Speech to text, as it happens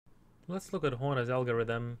Let's look at Horner's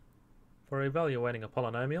algorithm for evaluating a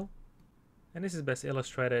polynomial, and this is best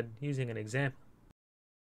illustrated using an example.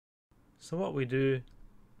 So what we do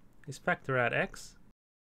is factor out x,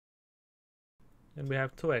 and we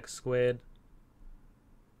have 2x squared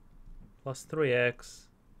plus 3x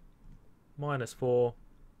minus 4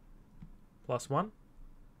 plus 1.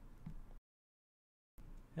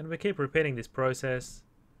 And we keep repeating this process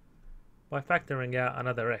by factoring out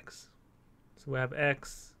another x. So we have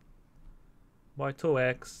x by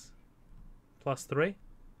 2x plus 3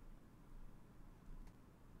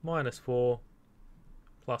 minus 4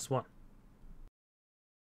 plus 1.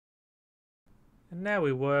 And now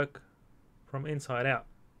we work from inside out.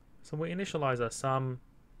 So we initialize our sum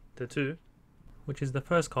to 2, which is the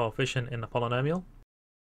first coefficient in the polynomial.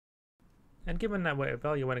 And given that we're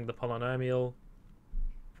evaluating the polynomial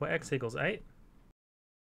for x equals 8,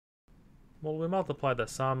 well, we multiply the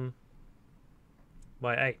sum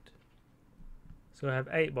by 8. So we have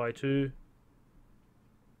 8 by 2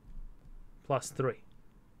 plus 3.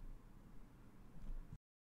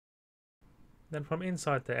 Then from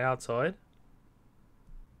inside to outside,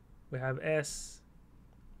 we have s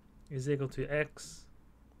is equal to x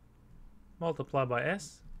multiplied by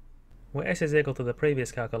s, where s is equal to the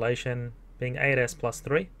previous calculation being 8s plus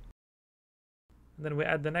 3. And then we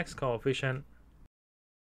add the next coefficient,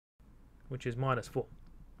 which is minus 4.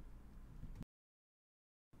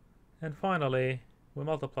 And finally, we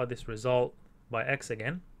multiply this result by x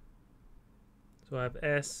again. So I have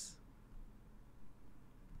s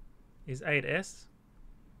is 8s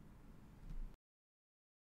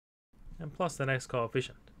and plus the next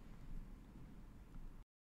coefficient.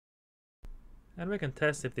 And we can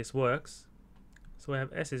test if this works. So we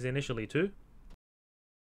have s is initially 2,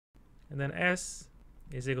 and then s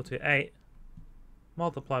is equal to 8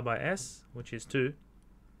 multiplied by s, which is 2,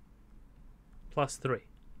 plus 3,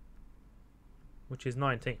 which is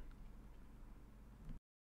 19.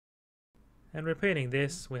 And repeating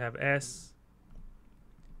this, we have s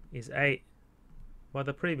is 8 by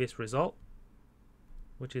the previous result,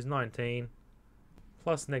 which is 19,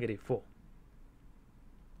 plus negative 4,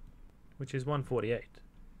 which is 148.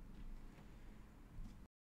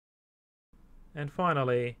 And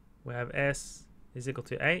finally, we have s is equal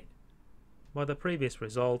to 8 by the previous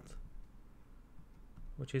result,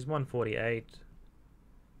 which is 148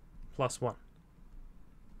 plus 1.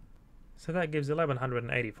 So that gives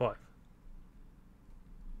 1185.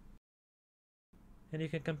 And you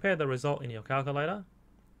can compare the result in your calculator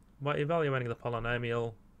by evaluating the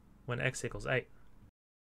polynomial when x equals 8.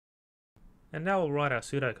 And now we'll write our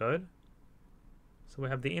pseudocode. So we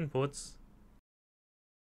have the inputs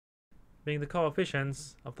being the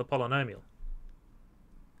coefficients of the polynomial.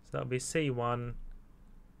 So that would be c1,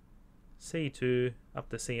 c2 up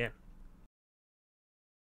to cn.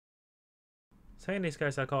 So in this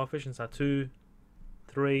case our coefficients are 2,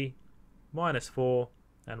 3, minus 4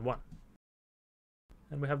 and 1.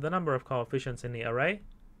 And we have the number of coefficients in the array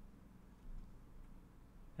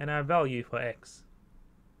and our value for x.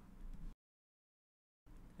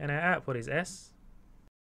 And our output is s,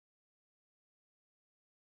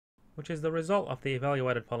 which is the result of the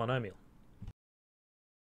evaluated polynomial.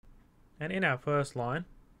 And in our first line,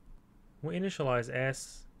 we initialize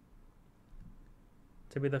s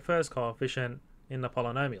to be the first coefficient in the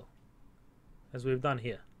polynomial, as we've done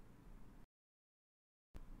here.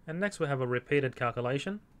 And next we have a repeated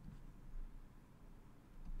calculation.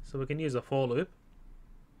 So we can use a for loop.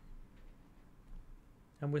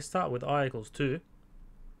 And we start with I equals 2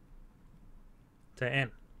 to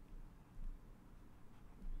n.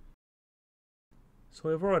 So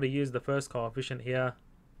we've already used the first coefficient here,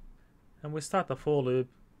 and we start the for loop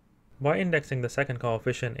by indexing the second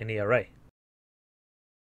coefficient in the array.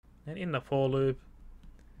 And in the for loop,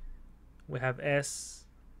 we have s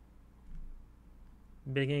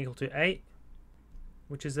being equal to 8,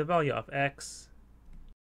 which is the value of x,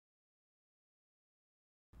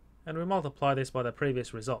 and we multiply this by the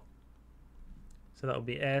previous result. So that would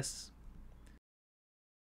be s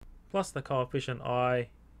plus the coefficient I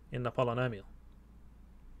in the polynomial,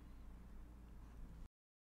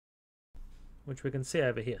 which we can see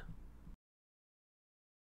over here.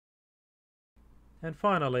 And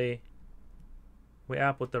finally, we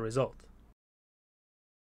output the result.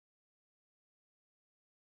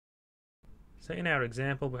 So in our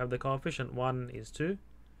example, we have the coefficient 1 is 2,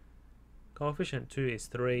 coefficient 2 is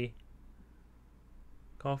 3,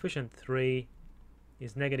 coefficient 3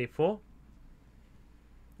 is negative 4,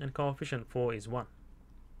 and coefficient 4 is 1.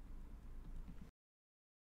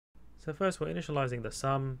 So first we're initializing the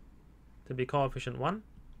sum to be coefficient 1,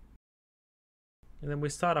 and then we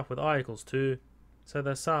start off with I equals 2, so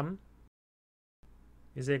the sum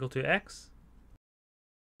is equal to x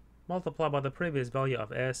multiplied by the previous value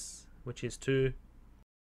of s, which is 2.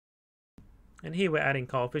 And here we're adding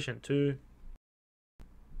coefficient 2,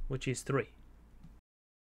 which is 3.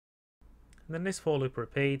 And then this for loop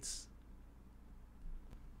repeats.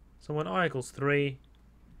 So when I equals 3,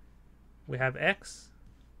 we have x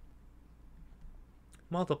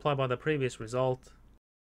multiplied by the previous result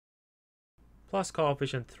plus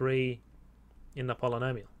coefficient 3 in the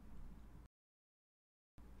polynomial.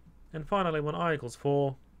 And finally, when I equals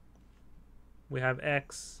 4, we have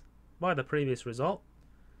x by the previous result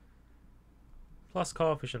plus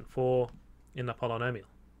coefficient 4 in the polynomial.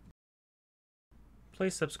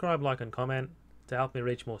 Please subscribe, like and comment to help me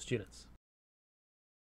reach more students.